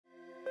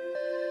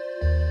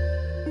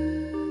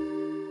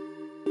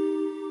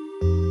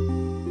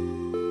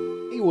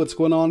what's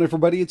going on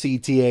everybody? It's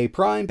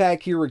etaprime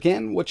back here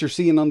again. What you're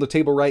seeing on the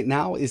table right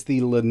now is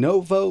the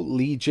Lenovo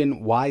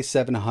Legion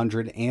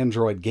Y700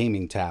 Android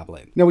gaming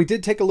tablet. Now we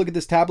did take a look at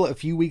this tablet a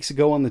few weeks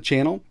ago on the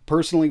channel.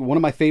 Personally, one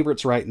of my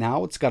favorites right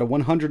now. It's got a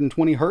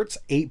 120 Hz,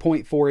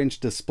 8.4 inch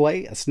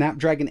display, a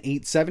Snapdragon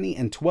 870,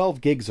 and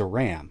 12 gigs of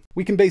RAM.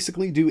 We can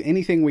basically do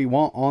anything we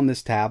want on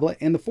this tablet,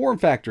 and the form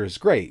factor is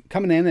great.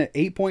 Coming in at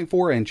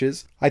 8.4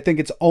 inches, I think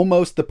it's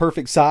almost the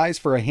perfect size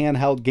for a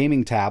handheld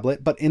gaming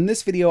tablet, but in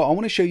this video I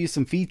want to show you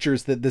some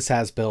features that this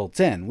has built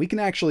in. We can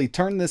actually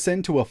turn this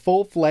into a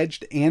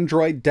full-fledged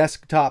Android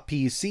desktop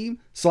PC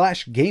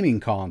 / gaming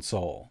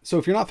console. So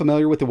if you're not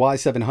familiar with the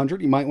Y700,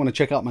 you might want to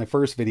check out my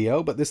first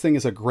video, but this thing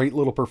is a great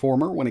little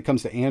performer when it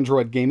comes to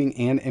Android gaming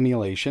and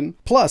emulation.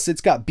 Plus, it's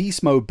got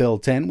beast mode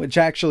built in, which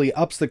actually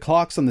ups the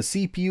clocks on the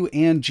CPU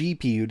and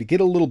GPU to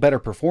get a little better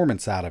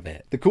performance out of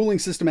it. The cooling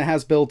system it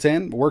has built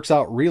in works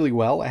out really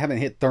well. I haven't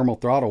hit thermal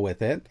throttle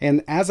with it.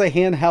 And as a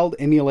handheld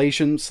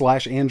emulation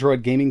 /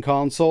 Android gaming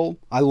console,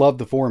 I love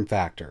the form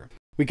factor.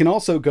 We can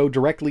also go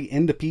directly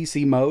into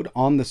PC mode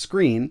on the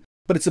screen,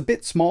 but it's a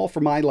bit small for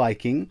my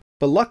liking,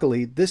 but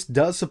luckily this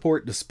does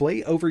support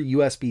display over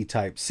USB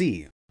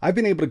Type-C. I've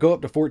been able to go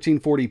up to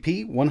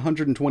 1440p,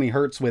 120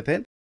 Hz with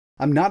it.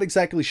 I'm not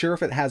exactly sure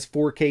if it has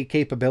 4K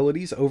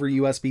capabilities over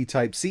USB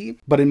Type-C,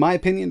 but in my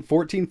opinion,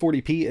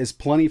 1440p is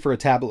plenty for a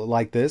tablet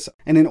like this,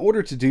 and in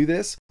order to do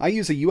this, I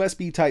use a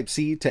USB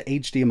Type-C to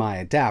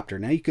HDMI adapter.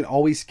 Now you can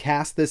always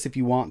cast this if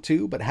you want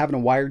to, but having a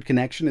wired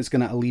connection is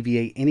going to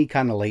alleviate any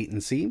kind of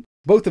latency.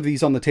 Both of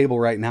these on the table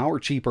right now are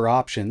cheaper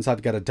options.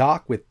 I've got a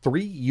dock with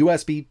 3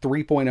 USB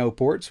 3.0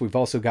 ports. We've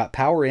also got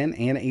power in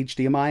and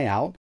HDMI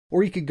out.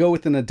 Or you could go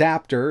with an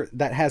adapter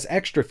that has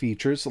extra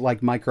features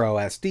like micro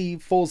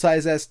SD,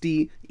 full-size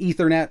SD,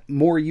 Ethernet,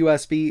 more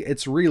USB.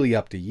 It's really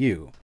up to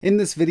you. In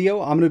this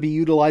video, I'm going to be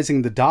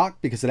utilizing the dock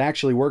because it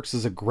actually works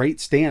as a great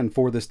stand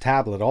for this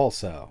tablet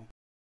also.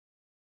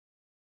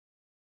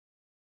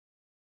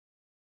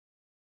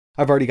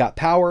 I've already got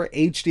power,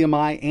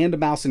 HDMI, and a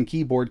mouse and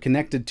keyboard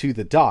connected to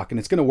the dock, and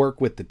it's going to work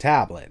with the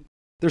tablet.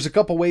 There's a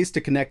couple ways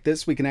to connect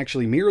this. We can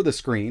actually mirror the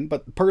screen,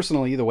 but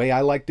personally, the way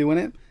I like doing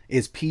it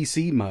is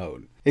PC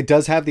mode. It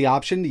does have the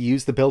option to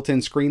use the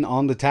built-in screen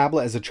on the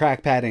tablet as a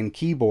trackpad and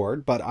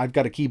keyboard, but I've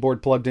got a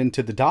keyboard plugged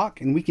into the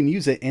dock, and we can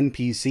use it in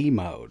PC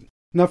mode.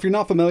 Now, if you're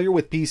not familiar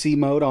with PC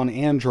mode on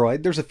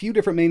Android, there's a few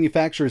different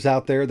manufacturers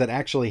out there that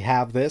actually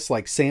have this,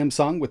 like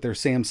Samsung with their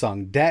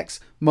Samsung DeX,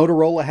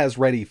 Motorola has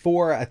Ready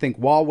 4, I think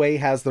Huawei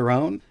has their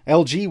own.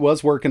 LG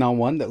was working on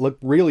one that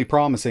looked really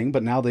promising,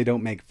 but now they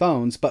don't make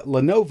phones, but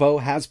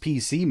Lenovo has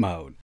PC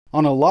mode.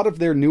 On a lot of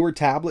their newer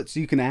tablets,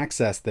 you can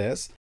access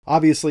this.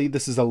 Obviously,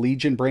 this is a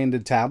Legion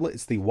branded tablet,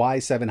 it's the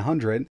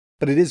Y700,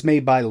 but it is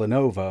made by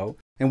Lenovo,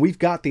 and we've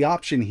got the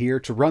option here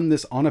to run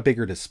this on a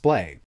bigger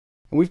display.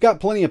 And we've got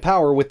plenty of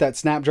power with that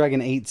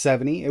Snapdragon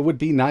 870. It would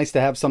be nice to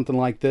have something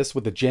like this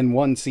with a Gen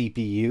 1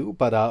 CPU,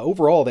 but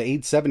overall the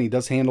 870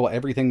 does handle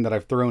everything that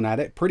I've thrown at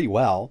it pretty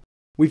well.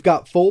 We've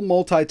got full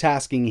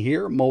multitasking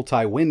here,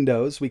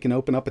 multi-windows. We can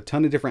open up a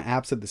ton of different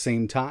apps at the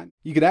same time.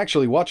 You could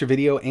actually watch a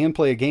video and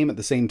play a game at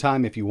the same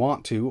time if you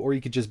want to, or you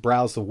could just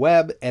browse the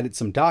web, edit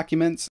some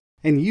documents,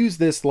 and use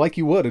this like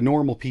you would a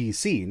normal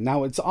PC.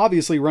 Now it's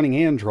obviously running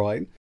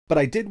Android, but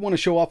I did want to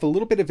show off a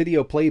little bit of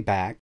video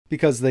playback,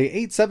 because the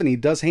 870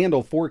 does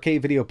handle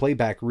 4K video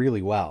playback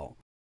really well.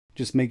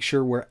 Just make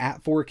sure we're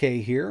at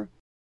 4K here,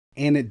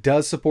 and it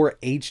does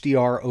support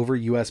HDR over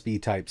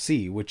USB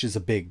Type-C, which is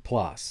a big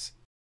plus.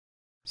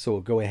 So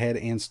we'll go ahead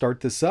and start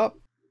this up.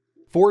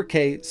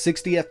 4K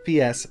 60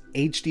 FPS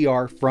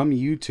HDR from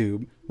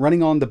YouTube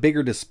running on the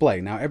bigger display.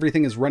 Now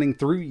everything is running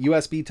through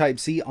USB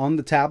Type-C on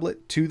the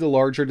tablet to the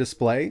larger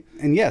display.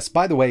 And yes,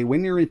 by the way,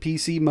 when you're in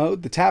PC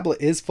mode, the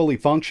tablet is fully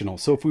functional.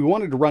 So if we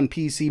wanted to run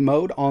PC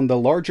mode on the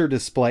larger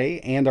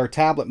display and our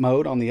tablet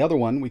mode on the other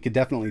one, we could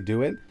definitely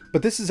do it.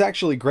 But this is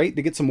actually great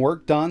to get some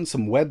work done,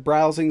 some web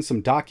browsing,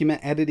 some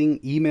document editing,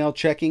 email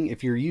checking.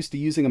 If you're used to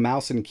using a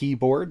mouse and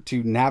keyboard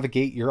to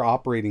navigate your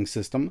operating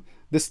system,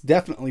 this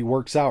definitely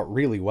works out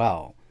really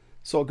well.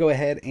 So I'll go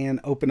ahead and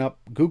open up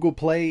Google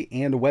Play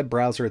and a web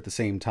browser at the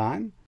same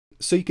time.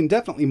 So you can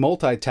definitely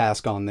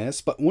multitask on this,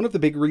 but one of the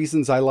big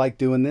reasons I like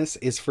doing this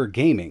is for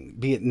gaming.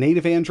 Be it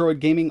native Android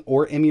gaming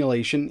or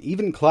emulation,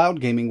 even cloud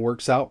gaming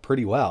works out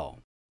pretty well.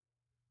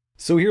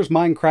 So here's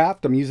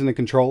Minecraft, I'm using a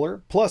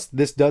controller, plus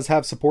this does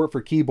have support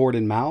for keyboard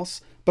and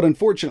mouse, but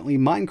unfortunately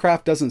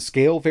Minecraft doesn't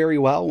scale very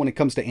well when it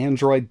comes to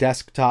Android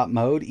desktop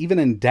mode. Even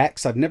in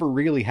DeX, I've never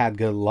really had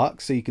good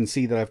luck, so you can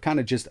see that I've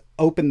kind of just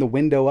opened the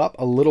window up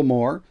a little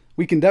more.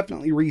 We can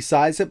definitely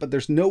resize it, but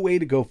there's no way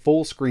to go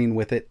full screen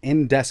with it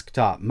in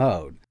desktop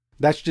mode.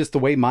 That's just the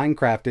way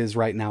Minecraft is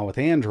right now with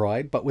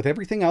Android, but with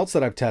everything else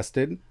that I've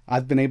tested,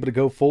 I've been able to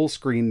go full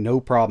screen no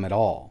problem at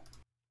all.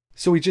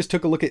 So we just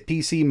took a look at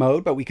PC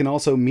mode, but we can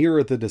also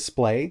mirror the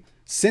display.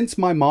 Since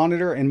my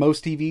monitor and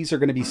most TVs are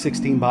going to be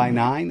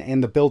 16:9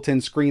 and the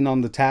built-in screen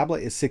on the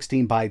tablet is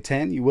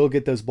 16:10, you will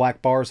get those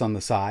black bars on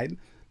the side.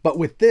 But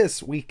with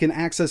this, we can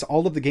access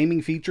all of the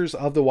gaming features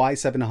of the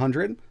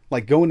Y700,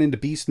 like going into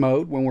beast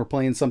mode when we're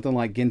playing something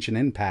like Genshin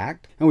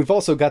Impact. And we've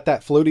also got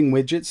that floating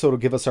widget, so it'll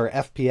give us our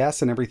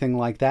FPS and everything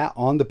like that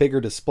on the bigger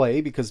display,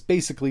 because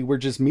basically we're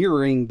just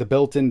mirroring the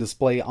built-in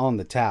display on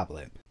the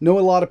tablet. Know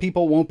a lot of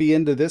people won't be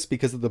into this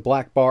because of the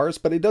black bars,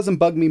 but it doesn't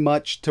bug me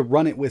much to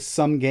run it with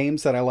some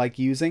games that I like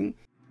using.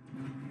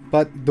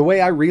 But the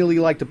way I really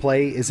like to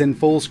play is in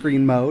full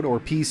screen mode or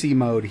PC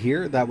mode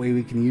here. That way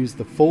we can use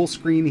the full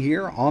screen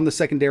here on the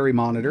secondary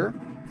monitor.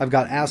 I've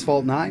got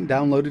Asphalt 9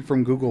 downloaded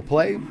from Google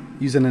Play,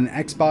 using an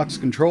Xbox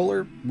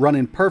controller,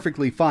 running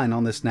perfectly fine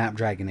on the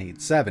Snapdragon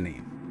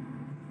 870.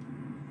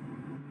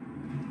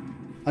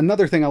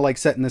 Another thing I like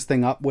setting this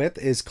thing up with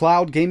is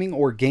cloud gaming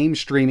or game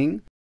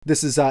streaming.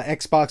 This is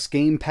Xbox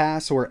Game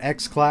Pass or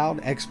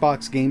xCloud,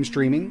 Xbox Game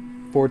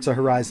Streaming, Forza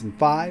Horizon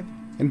 5.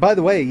 And by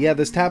the way, yeah,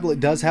 this tablet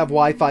does have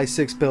Wi-Fi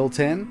 6 built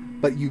in,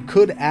 but you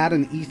could add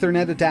an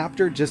Ethernet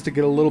adapter just to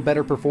get a little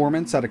better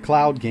performance out of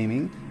cloud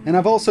gaming. And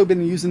I've also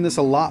been using this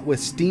a lot with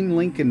Steam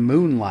Link and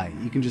Moonlight.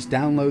 You can just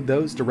download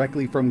those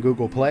directly from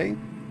Google Play,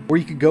 or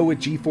you could go with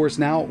GeForce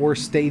Now or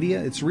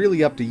Stadia. It's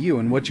really up to you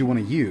and what you want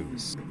to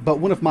use. But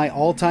one of my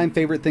all-time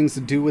favorite things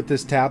to do with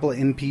this tablet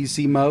in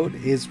PC mode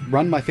is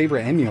run my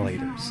favorite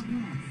emulators.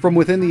 From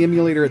within the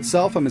emulator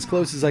itself, I'm as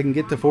close as I can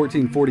get to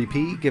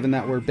 1440p, given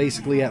that we're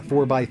basically at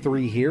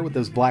 4:3 here with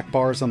those black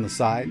bars on the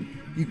side.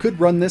 You could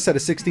run this at a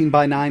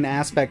 16:9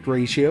 aspect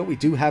ratio. We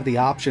do have the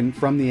option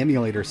from the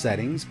emulator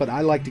settings, but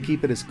I like to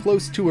keep it as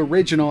close to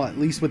original, at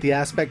least with the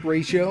aspect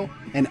ratio,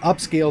 and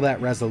upscale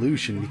that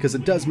resolution, because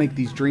it does make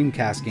these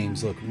Dreamcast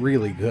games look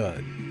really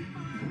good.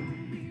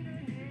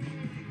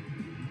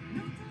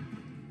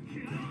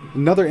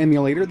 Another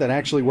emulator that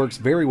actually works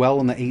very well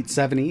on the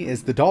 870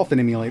 is the Dolphin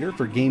emulator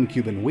for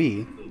GameCube and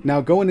Wii.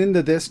 Now going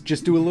into this,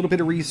 just do a little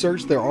bit of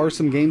research. There are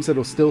some games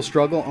that'll still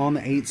struggle on the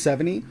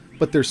 870,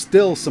 but there's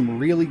still some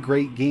really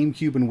great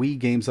GameCube and Wii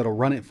games that'll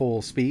run at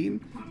full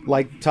speed,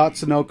 like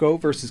Tatsunoko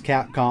vs.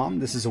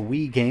 Capcom. This is a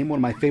Wii game, one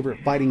of my favorite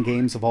fighting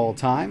games of all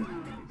time.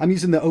 I'm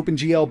using the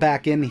OpenGL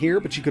backend here,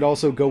 but you could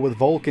also go with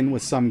Vulkan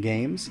with some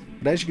games.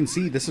 But as you can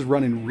see, this is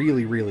running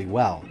really, really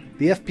well.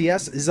 The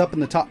FPS is up in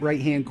the top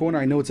right-hand corner.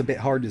 I know it's a bit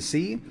hard to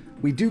see.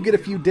 We do get a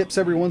few dips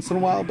every once in a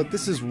while, but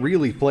this is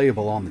really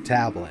playable on the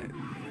tablet.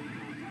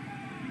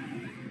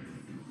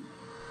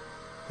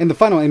 And the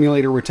final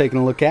emulator we're taking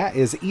a look at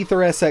is Aether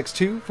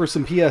SX2 for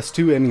some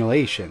PS2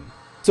 emulation.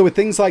 So with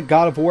things like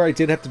God of War, I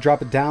did have to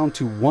drop it down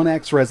to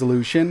 1x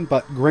resolution,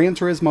 but Gran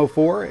Turismo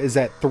 4 is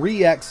at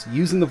 3x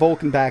using the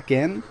Vulkan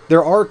backend.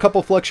 There are a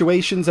couple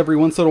fluctuations every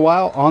once in a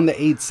while on the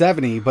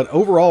 870, but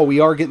overall we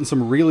are getting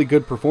some really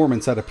good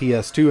performance out of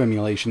PS2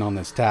 emulation on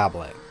this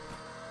tablet.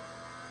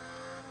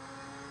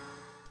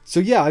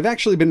 So yeah, I've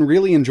actually been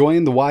really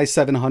enjoying the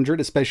Y700,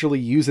 especially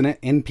using it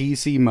in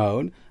PC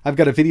mode. I've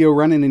got a video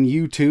running in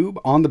YouTube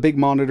on the big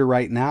monitor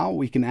right now.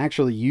 We can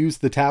actually use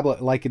the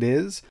tablet like it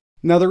is.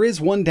 Now there is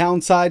one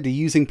downside to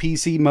using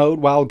PC mode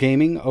while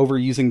gaming over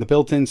using the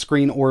built-in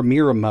screen or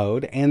mirror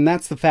mode, and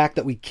that's the fact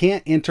that we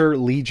can't enter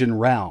Legion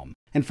Realm.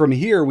 And from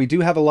here, we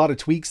do have a lot of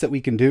tweaks that we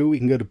can do. We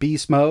can go to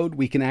beast mode.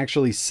 We can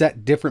actually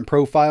set different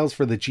profiles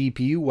for the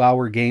GPU while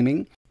we're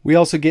gaming. We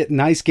also get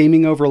nice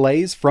gaming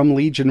overlays from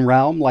Legion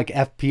Realm, like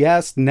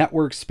FPS,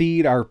 network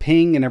speed, our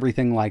ping, and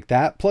everything like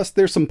that. Plus,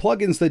 there's some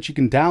plugins that you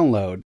can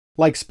download,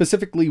 like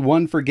specifically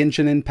one for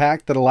Genshin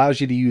Impact that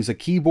allows you to use a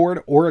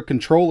keyboard or a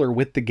controller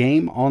with the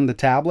game on the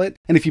tablet.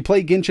 And if you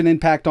play Genshin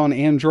Impact on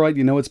Android,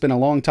 you know it's been a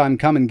long time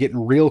coming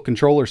getting real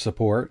controller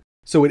support.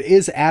 So it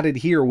is added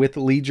here with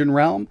Legion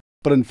Realm,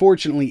 but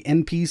unfortunately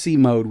in PC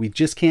mode, we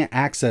just can't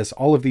access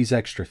all of these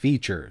extra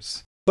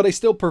features. But I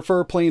still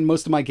prefer playing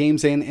most of my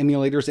games and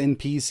emulators in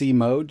PC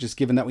mode, just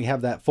given that we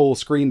have that full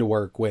screen to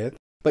work with.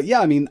 But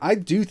yeah, I mean, I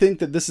do think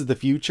that this is the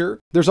future.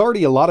 There's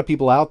already a lot of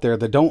people out there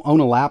that don't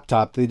own a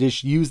laptop. They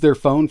just use their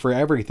phone for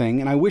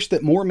everything. And I wish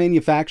that more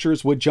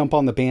manufacturers would jump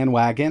on the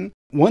bandwagon.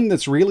 One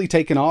that's really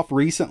taken off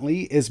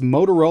recently is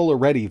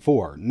Motorola Ready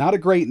 4. Not a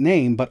great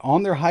name, but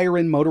on their higher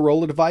end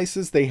Motorola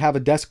devices, they have a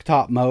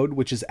desktop mode,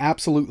 which is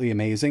absolutely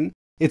amazing.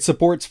 It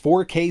supports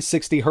 4K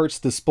 60Hz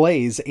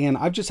displays, and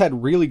I've just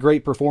had really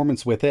great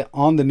performance with it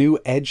on the new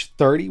Edge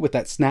 30 with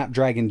that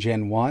Snapdragon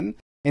Gen 1.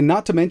 And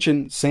not to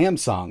mention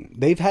Samsung.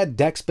 They've had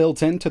DeX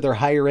built into their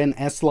higher end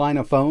S line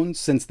of phones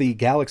since the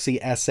Galaxy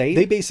S8.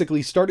 They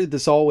basically started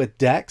this all with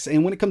DeX,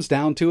 and when it comes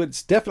down to it,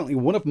 it's definitely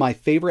one of my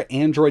favorite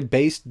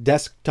Android-based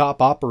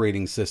desktop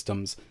operating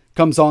systems.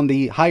 Comes on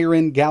the higher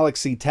end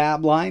Galaxy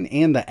Tab line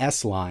and the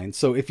S line,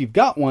 so if you've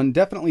got one,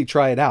 definitely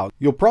try it out.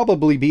 You'll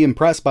probably be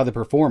impressed by the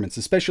performance,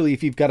 especially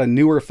if you've got a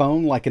newer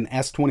phone like an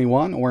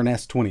S21 or an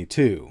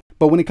S22.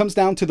 But when it comes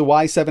down to the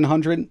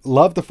Y700,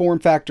 love the form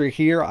factor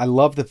here. I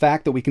love the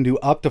fact that we can do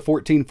up to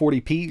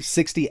 1440p,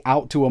 60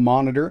 out to a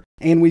monitor,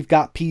 and we've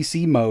got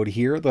PC mode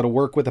here that'll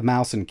work with a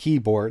mouse and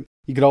keyboard.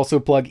 You could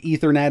also plug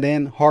Ethernet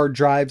in, hard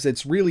drives.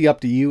 It's really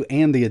up to you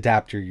and the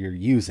adapter you're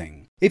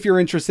using. If you're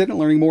interested in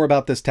learning more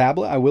about this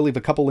tablet, I will leave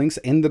a couple links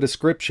in the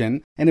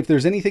description. And if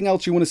there's anything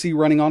else you want to see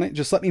running on it,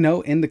 just let me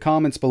know in the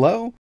comments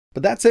below.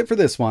 But that's it for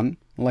this one.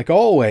 Like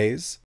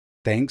always,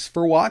 thanks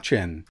for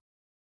watching.